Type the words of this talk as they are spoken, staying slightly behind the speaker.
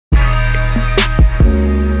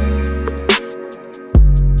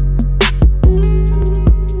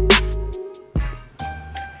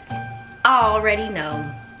already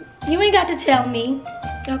know. You ain't got to tell me.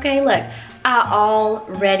 Okay, look, I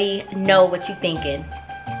already know what you thinking.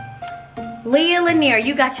 Leah, Lanier,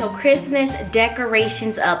 you got your Christmas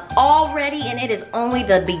decorations up already, and it is only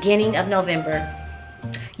the beginning of November.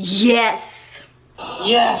 Yes.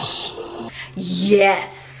 Yes.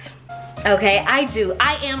 Yes. Okay, I do.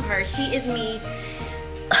 I am her. She is me.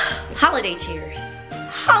 Holiday cheers.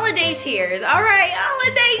 Holiday cheers. All right,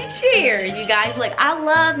 holiday cheers, you guys. Look, I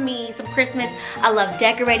love me some Christmas. I love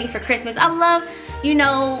decorating for Christmas. I love, you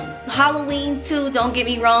know, Halloween too. Don't get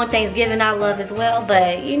me wrong, Thanksgiving I love as well.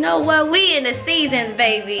 But you know what? We in the seasons,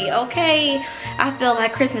 baby, okay? I feel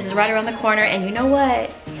like Christmas is right around the corner, and you know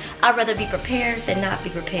what? I'd rather be prepared than not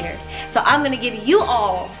be prepared. So I'm gonna give you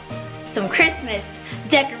all some Christmas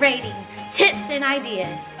decorating tips and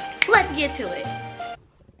ideas. Let's get to it.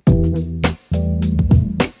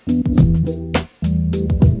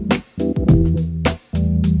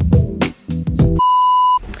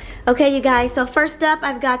 Okay, you guys, so first up,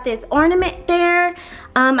 I've got this ornament there.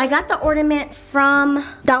 I got the ornament from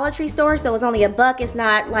Dollar Tree store, so it was only $1. It's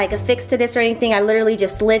not like affixed to this or anything. I literally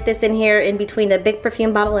just slid this in here in between the big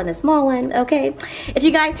perfume bottle and the small one, okay? If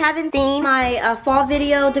you guys haven't seen my fall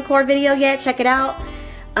video, decor video yet, check it out.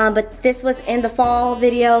 But this was in the fall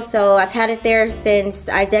video, so I've had it there since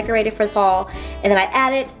I decorated for the fall. And then I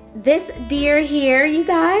added this deer here, you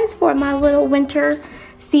guys, for my little winter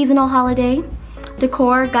seasonal holiday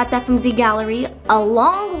decor. Got that from Z Gallerie,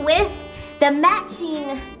 along with the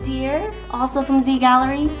matching deer, also from Z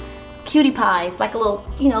Gallerie. Cutie pies, like a little,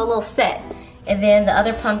 you know, a little set. And then the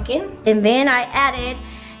other pumpkin. And then I added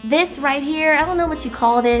this right here. I don't know what you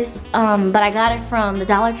call this, but I got it from the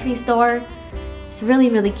Dollar Tree store. It's really,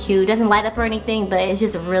 really cute. It doesn't light up or anything, but it's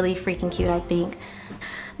just really freaking cute, I think.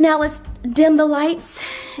 Now let's dim the lights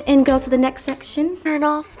and go to the next section. Turn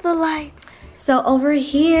off the lights. So over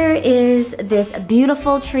here is this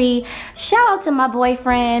beautiful tree. Shout out to my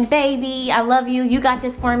boyfriend, baby, I love you. You got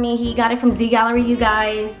this for me. He got it from Z Gallerie, you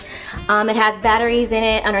guys. It has batteries in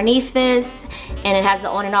it underneath this, and it has the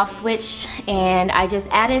on and off switch. And I just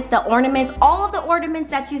added the ornaments. All of the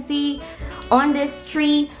ornaments that you see on this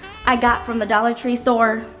tree, I got from the Dollar Tree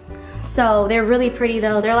store. So they're really pretty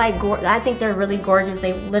though. They're like, I think they're really gorgeous.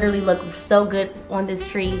 They literally look so good on this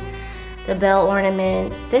tree. The bell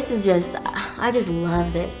ornaments. This is just, I just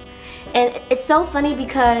love this. And it's so funny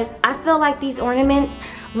because I feel like these ornaments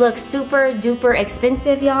look super duper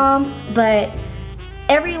expensive, y'all, but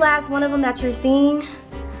every last one of them that you're seeing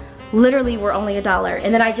literally were only $1.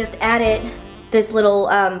 And then I just added this little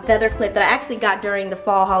feather clip that I actually got during the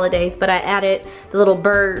fall holidays, but I added the little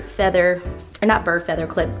bird feather, or not bird feather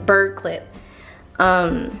clip, bird clip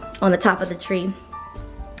on the top of the tree.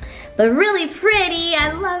 But really pretty.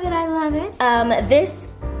 I love it, I love it. This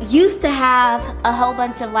used to have a whole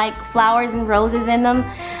bunch of like flowers and roses in them,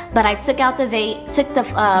 but I took out the vase, took the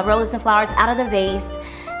roses and flowers out of the vase.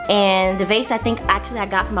 And the vase, I think actually I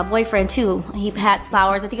got from my boyfriend too. He had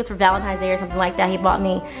flowers, I think it's for Valentine's Day or something like that he bought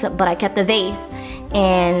me, but I kept the vase.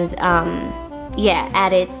 And yeah,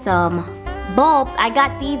 added some bulbs. I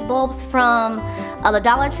got these bulbs from the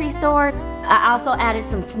Dollar Tree store. I also added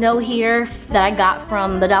some snow here that I got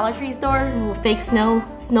from the Dollar Tree store. Little fake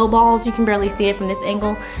snowballs. You can barely see it from this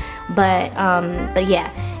angle, but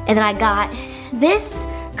yeah. And then I got this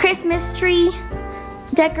Christmas tree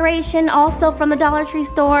decoration also from the Dollar Tree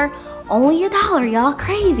store. Only $1, y'all,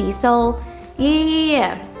 crazy. So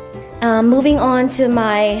yeah. Moving on to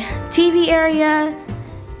my TV area,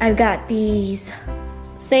 I've got these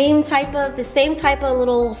the same type of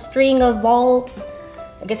little string of bulbs.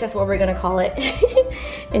 I guess that's what we're gonna call it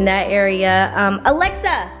in that area.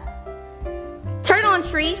 Alexa, turn on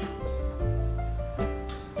tree.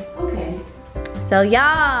 Okay. So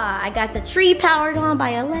yeah, I got the tree powered on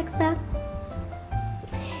by Alexa.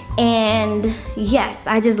 And yes,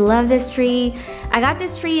 I just love this tree. I got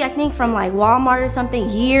this tree, I think from like Walmart or something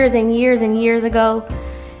years and years and years ago.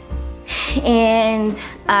 And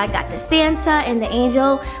I got the Santa and the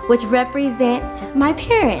angel, which represents my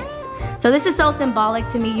parents. So this is so symbolic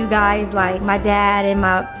to me, you guys. Like my dad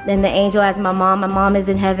and the angel as my mom. My mom is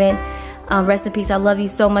in heaven. Rest in peace. I love you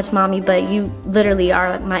so much, mommy. But you literally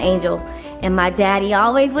are my angel. And my daddy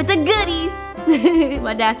always with the goodies.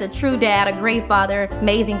 My dad's a true dad, a great father,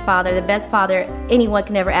 amazing father, the best father anyone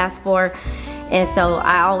can ever ask for. And so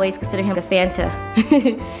I always consider him a Santa.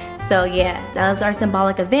 So yeah, those are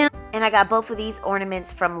symbolic of them. And I got both of these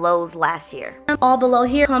ornaments from Lowe's last year. All below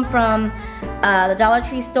here come from the Dollar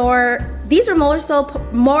Tree store. These were more so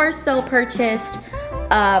purchased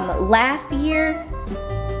last year.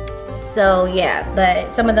 So yeah,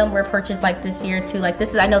 but some of them were purchased like this year too. Like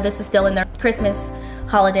this is, I know this is still in their Christmas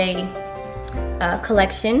holiday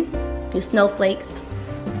collection, the snowflakes.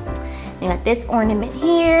 I got this ornament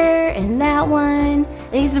here and that one.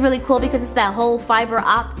 And these are really cool because it's that whole fiber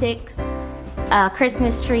optic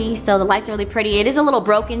Christmas tree, so the lights are really pretty. It is a little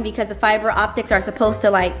broken because the fiber optics are supposed to,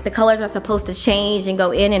 like, the colors are supposed to change and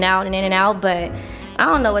go in and out and in and out, but I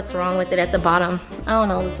don't know what's wrong with it at the bottom. I don't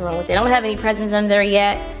know what's wrong with it. I don't have any presents under there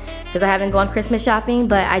yet because I haven't gone Christmas shopping,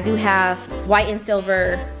 but I do have white and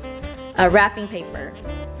silver wrapping paper.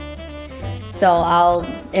 So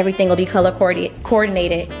everything will be color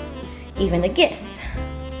coordinated, even the gifts.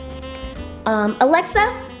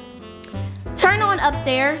 Alexa, turn on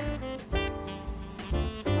upstairs.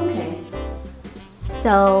 Okay.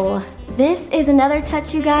 So this is another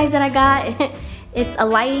touch, you guys, that I got. It's a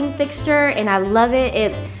lighting fixture and I love it.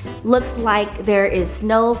 It looks like there is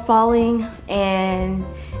snow falling and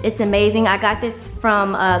it's amazing. I got this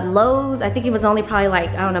from Lowe's. I think it was only probably like,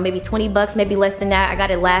 I don't know, maybe 20 bucks, maybe less than that. I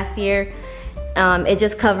got it last year. It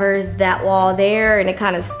just covers that wall there and it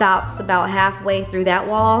kind of stops about halfway through that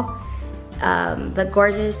wall. But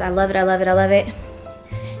gorgeous, I love it, I love it, I love it.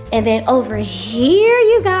 And then over here,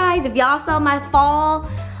 you guys, if y'all saw my fall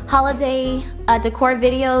holiday decor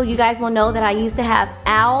video, you guys will know that I used to have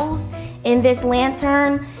owls in this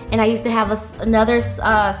lantern, and I used to have another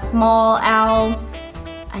small owl.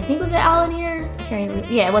 I think, was it owl in here? I can't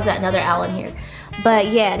remember. Yeah, it was another owl in here.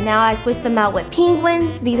 But yeah, now I switched them out with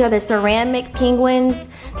penguins. These are the ceramic penguins.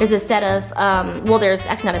 There's a set of, well, there's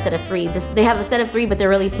actually not a set of 3. They have a set of 3, but they're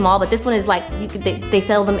really small. But this one is like, they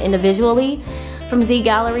sell them individually from Z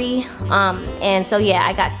Gallerie. And so yeah,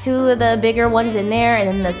 I got 2 of the bigger ones in there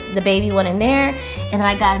and then the baby one in there. And then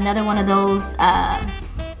I got another one of those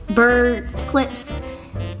bird clips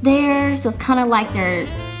there. So it's kind of like they're,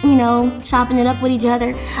 you know, chopping it up with each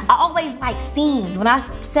other. I always like scenes. When I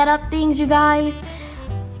set up things, you guys,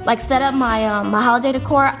 like set up my my holiday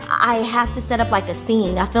decor, I have to set up like a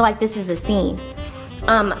scene. I feel like this is a scene.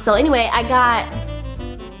 So anyway, I got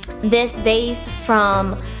this vase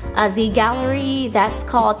from Z Gallerie. That's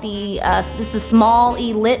called the this is a small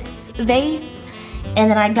ellipse vase. And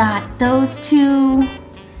then I got those 2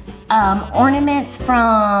 ornaments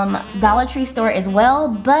from Dollar Tree store as well,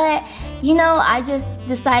 but you know, I just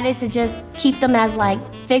decided to just keep them as like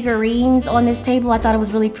figurines on this table. I thought it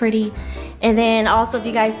was really pretty. And then also, if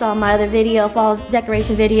you guys saw my other video, fall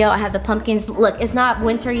decoration video, I have the pumpkins. Look, it's not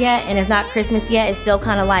winter yet and it's not Christmas yet. It's still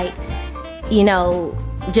kind of like, you know,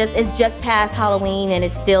 it's just past Halloween and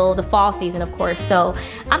it's still the fall season, of course. So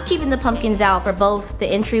I'm keeping the pumpkins out for both the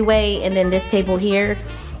entryway and then this table here.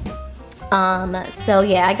 So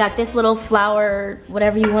yeah, I got this little flower,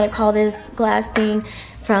 whatever you want to call this glass thing,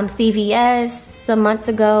 from CVS some months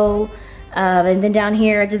ago. And then down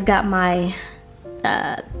here I just got my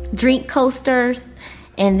drink coasters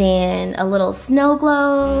and then a little snow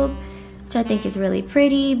globe, which I think is really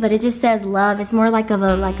pretty, but it just says love. It's more like a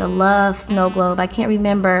love snow globe. I can't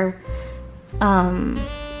remember where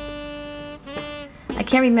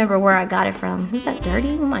I got it from. Is that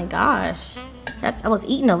dirty? Oh my gosh. I was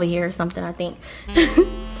eating over here or something, I think.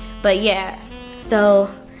 But yeah,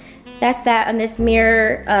 so that's that. And this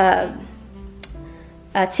mirror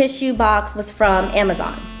tissue box was from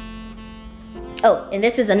Amazon. Oh, and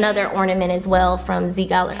this is another ornament as well from Z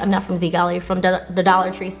Gallerie. I'm not from Z Gallerie, from the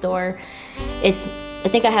Dollar Tree store. I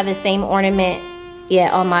think I have the same ornament,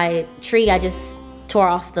 yeah, on my tree. I just tore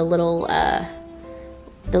off the little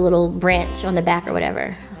branch on the back or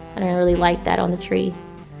whatever. I don't really like that on the tree.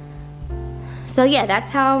 So yeah, that's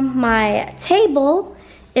how my table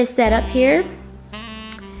is set up here.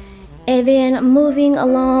 And then moving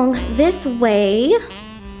along this way,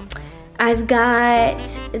 I've got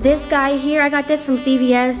this guy here. I got this from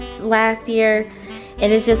CVS last year.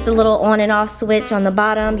 And it's just a little on and off switch on the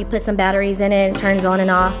bottom. You put some batteries in it, it turns on and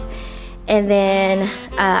off. And then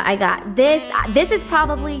I got this. This is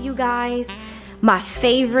probably, you guys, my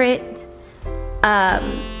favorite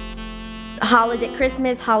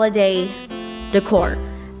Christmas holiday decor.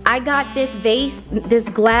 I got this vase, this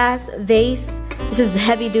glass vase. This is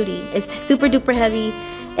heavy duty. It's super duper heavy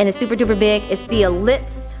and it's super duper big. It's the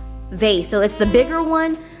ellipse vase. So it's the bigger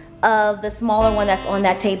one of the smaller one that's on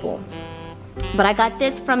that table. But I got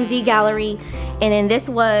this from Z Gallerie, and then this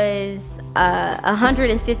was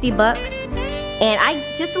 150 bucks. And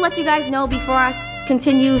just to let you guys know before I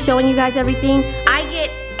continue showing you guys everything, I get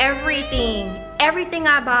everything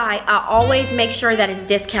I buy, I always make sure that it's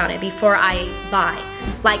discounted before I buy.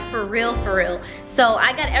 Like for real, for real. So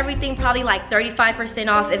I got everything probably like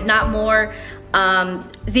 35% off, if not more.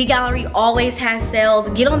 Z Gallerie always has sales.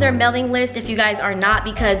 Get on their mailing list if you guys are not,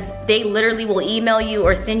 because they literally will email you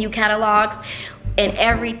or send you catalogs, and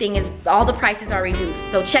everything is, all the prices are reduced.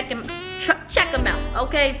 So check check them out,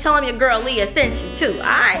 okay? Tell them your girl Leah sent you too, all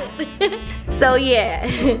right? So yeah,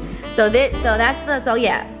 so the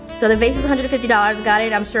vase is $150. Got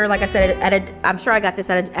it. I'm sure, like I said, I'm sure I got this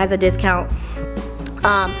as a discount.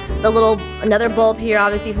 Another bulb here,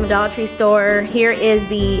 obviously from a Dollar Tree store. Here is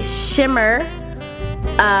the shimmer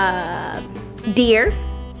deer,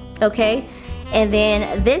 okay? And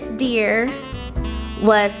then this deer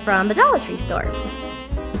was from the Dollar Tree store.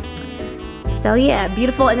 So yeah,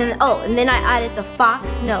 beautiful. And then I added the fox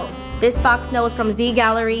snow. This fox snow is from Z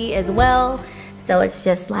Gallerie as well. So it's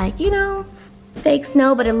just like, you know, fake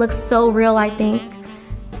snow, but it looks so real, I think.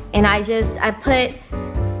 And I put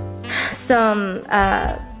some,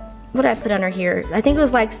 what did I put under here? I think it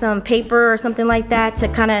was like some paper or something like that to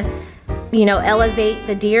kind of, you know, elevate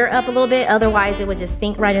the deer up a little bit. Otherwise it would just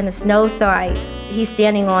sink right in the snow. So he's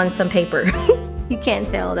standing on some paper. You can't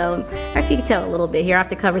tell though, or if you can tell a little bit here, I have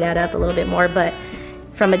to cover that up a little bit more, but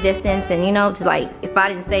from a distance, and you know, to like, if I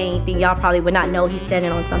didn't say anything, y'all probably would not know he's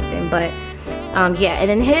standing on something, but yeah. And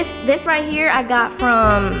then this right here I got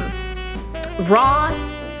from Ross.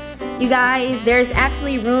 You guys, there's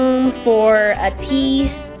actually room for a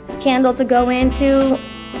tea candle to go into.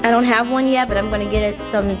 I don't have one yet, but I'm gonna get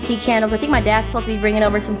some tea candles. I think my dad's supposed to be bringing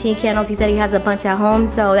over some tea candles. He said he has a bunch at home,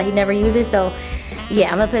 so that he never uses, so yeah,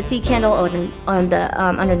 I'm gonna put a tea candle on the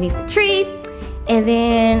underneath the tree. And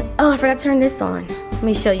then, oh, I forgot to turn this on. Let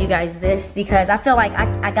me show you guys this, because I feel like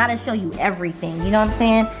I gotta show you everything, you know what I'm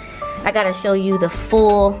saying? I gotta show you the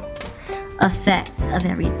full effect of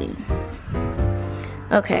everything.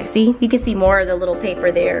 Okay, see, you can see more of the little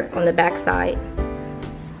paper there on the back side.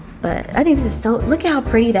 But I think this is so, look at how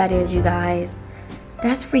pretty that is, you guys.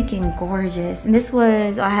 That's freaking gorgeous. And this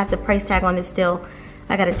was, I have the price tag on this still.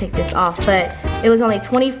 I gotta take this off, but it was only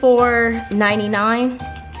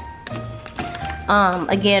 $24.99.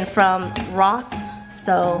 Again, from Ross.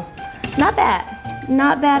 So, not bad.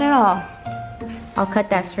 Not bad at all. I'll cut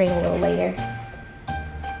that string a little later.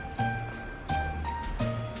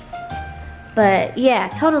 But yeah,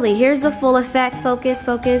 totally. Here's the full effect. Focus,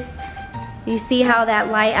 focus. You see how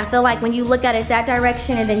that light, I feel like when you look at it that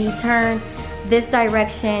direction and then you turn this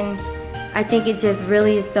direction, I think it just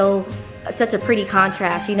really is such a pretty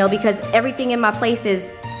contrast, you know, because everything in my place is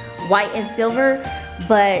white and silver,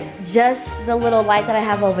 but just the little light that I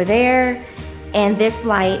have over there and this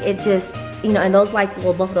light, it just, you know, and those lights,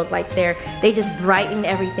 well, both of those lights there, they just brighten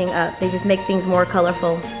everything up. They just make things more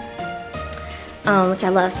colorful, which I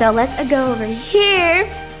love. So let's go over here.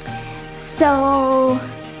 So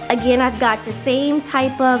again, I've got the same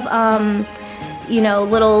type of, you know,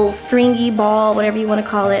 little stringy ball, whatever you want to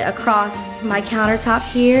call it, across my countertop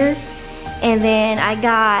here. And then I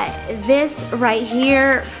got this right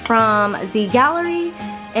here from Z Gallerie.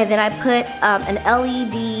 And then I put an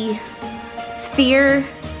LED sphere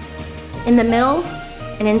in the middle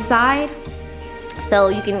and inside. So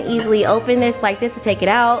you can easily open this like this to take it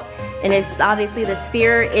out. And it's obviously, the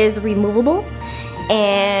sphere is removable.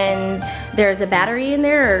 And there's a battery in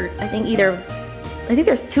there, or I think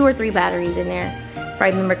there's 2 or 3 batteries in there, if I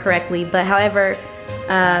remember correctly. But however,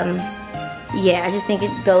 yeah, I just think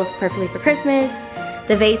it goes perfectly for Christmas.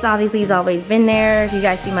 The vase obviously has always been there. If you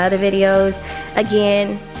guys see my other videos,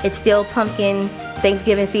 again, it's still pumpkin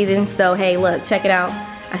Thanksgiving season. So hey, look, check it out.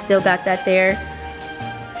 I still got that there.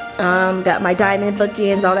 Got my diamond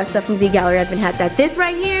bookends, all that stuff from Z Gallerie. I've been had that. This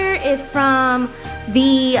right here is from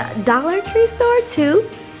the Dollar Tree store too.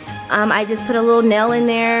 I just put a little nail in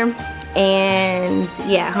there and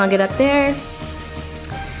yeah, hung it up there.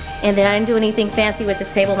 And then I didn't do anything fancy with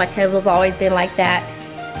this table. My table's always been like that.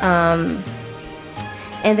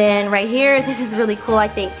 And then right here, this is really cool, I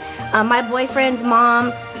think. My boyfriend's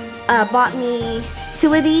mom bought me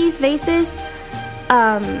 2 of these vases.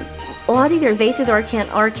 Well, I think they're vases or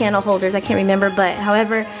candle holders, I can't remember, but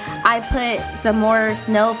however, I put some more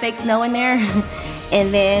snow, fake snow in there,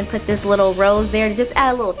 and then put this little rose there to just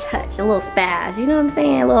add a little touch, a little spaz, you know what I'm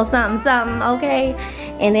saying? A little something, something, okay?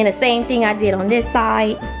 And then the same thing I did on this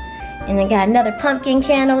side, and then got another pumpkin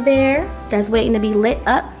candle there that's waiting to be lit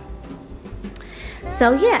up.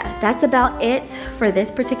 So yeah, that's about it for this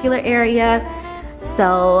particular area.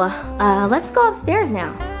 So let's go upstairs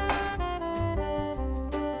now.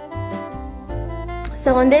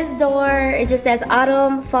 So on this door, it just says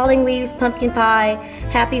autumn, falling leaves, pumpkin pie,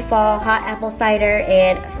 happy fall, hot apple cider,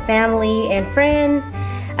 and family and friends.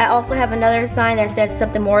 I also have another sign that says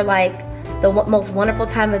something more like the most wonderful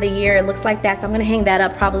time of the year. It looks like that, so I'm gonna hang that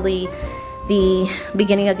up probably the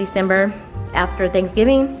beginning of December after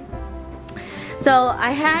Thanksgiving. So I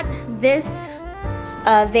had this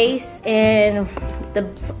vase in the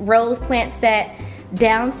rose plant set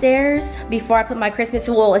downstairs before I put my Christmas,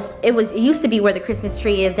 well, it used to be where the Christmas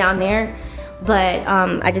tree is down there, but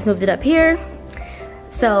I just moved it up here.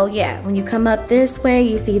 So yeah, when you come up this way,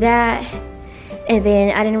 you see that. And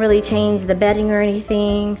then I didn't really change the bedding or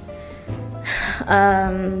anything.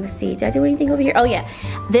 Let's see, did I do anything over here? Oh yeah,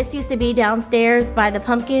 this used to be downstairs by the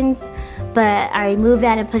pumpkins, but I moved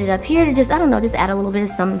that and put it up here to just, I don't know, just add a little bit of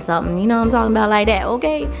something, you know what I'm talking about, like that,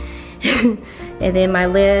 okay? And then my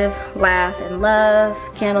live, laugh, and love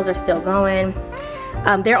candles are still going.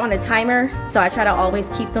 They're on a timer, so I try to always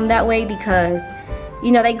keep them that way because,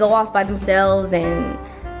 you know, they go off by themselves, and,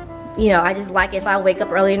 you know, I just like if I wake up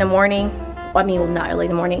early in the morning, I mean, well, not early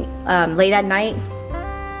in the morning, late at night,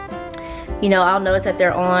 you know, I'll notice that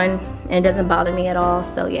they're on, and it doesn't bother me at all,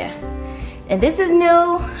 so yeah. And this is new.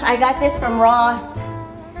 I got this from Ross.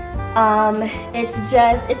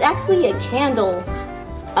 It's actually a candle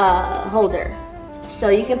holder. So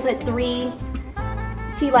you can put 3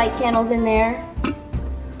 tea light candles in there,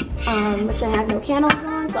 which I have no candles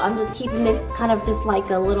on, so I'm just keeping this kind of just like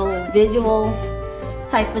a little visual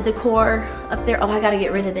type of decor up there. Oh, I gotta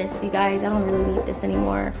get rid of this, you guys. I don't really need this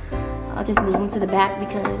anymore. I'll just move them to the back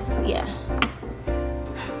because, yeah.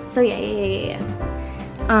 So yeah.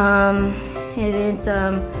 And then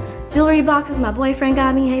some jewelry boxes my boyfriend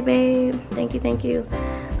got me. Hey babe, thank you.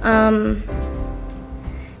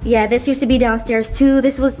 Yeah, this used to be downstairs too.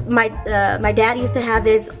 This was my dad used to have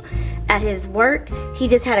this at his work. He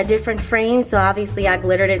just had a different frame, so obviously I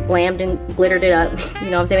glammed and glittered it up. You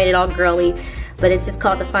know what I'm saying? Made it all girly. But it's just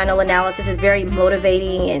called The Final Analysis. It's very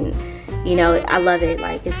motivating, and you know, I love it.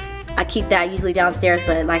 Like, I keep that usually downstairs,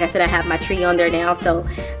 but like I said, I have my tree on there now, so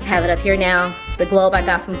I have it up here now. The globe I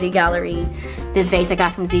got from Z Gallerie. This vase I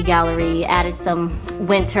got from Z Gallerie. Added some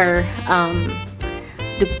winter,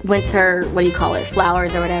 what do you call it,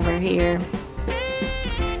 flowers or whatever here.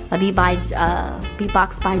 A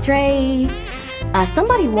beatbox by Dre.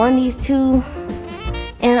 Somebody won these 2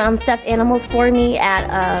 stuffed animals for me at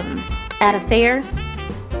a fair.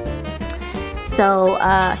 So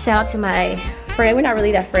shout out to my friend. We're not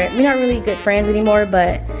really good friends anymore,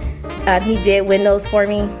 but he did win those for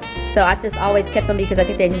me. So I just always kept them because I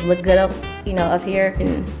think they just look good up, you know, up here.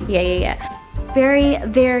 And yeah. Very,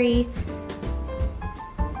 very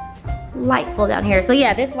lightful down here. So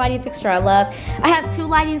yeah, this lighting fixture I love. I have 2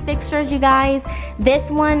 lighting fixtures, you guys. This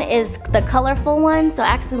one is the colorful one. So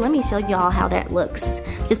actually, let me show y'all how that looks.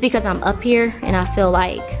 Just because I'm up here and I feel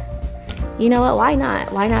like, you know what, why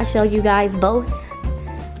not? Why not show you guys both?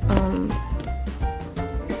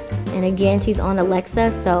 And again, she's on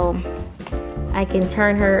Alexa, so I can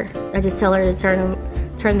turn her, I just tell her to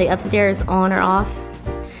turn the upstairs on or off.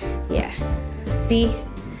 Yeah, see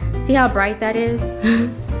how bright that is?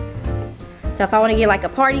 So if I want to get like a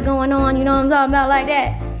party going on, you know what I'm talking about, like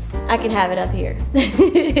that, I can have it up here.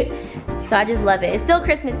 So I just love it. It's still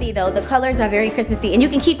Christmassy though. The colors are very Christmassy, and you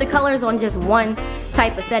can keep the colors on just one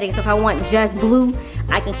type of setting. So if I want just blue,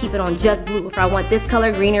 I can keep it on just blue. If I want this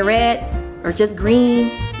color, green or red, or just green,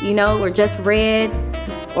 you know, or just red,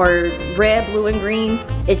 or red, blue, and green,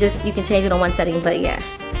 you can change it on one setting. But yeah,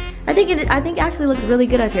 I think it actually looks really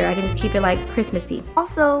good up here. I can just keep it like Christmassy.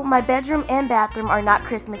 Also, my bedroom and bathroom are not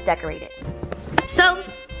Christmas decorated. So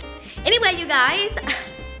anyway, you guys,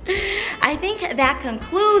 I think that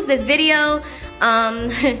concludes this video.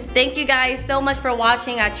 Thank you guys so much for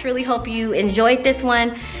watching. I truly hope you enjoyed this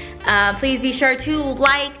one. Please be sure to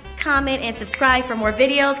like, comment, and subscribe for more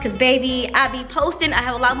videos, because baby, I be posting. I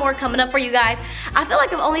have a lot more coming up for you guys. I feel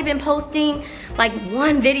like I've only been posting like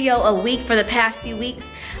 1 video a week for the past few weeks.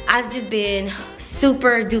 I've just been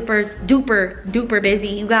super duper busy,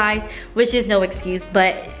 you guys, which is no excuse,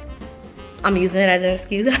 but I'm using it as an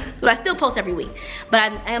excuse. But I still post every week.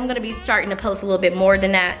 But I am gonna be starting to post a little bit more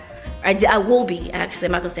than that. I will be, actually.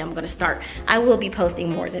 I'm not gonna say I'm gonna start. I will be posting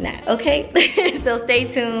more than that, okay? So stay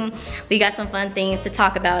tuned. We got some fun things to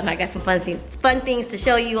talk about, and I got some fun things to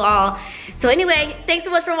show you all. So anyway, thanks so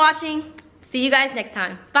much for watching. See you guys next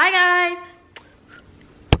time. Bye, guys.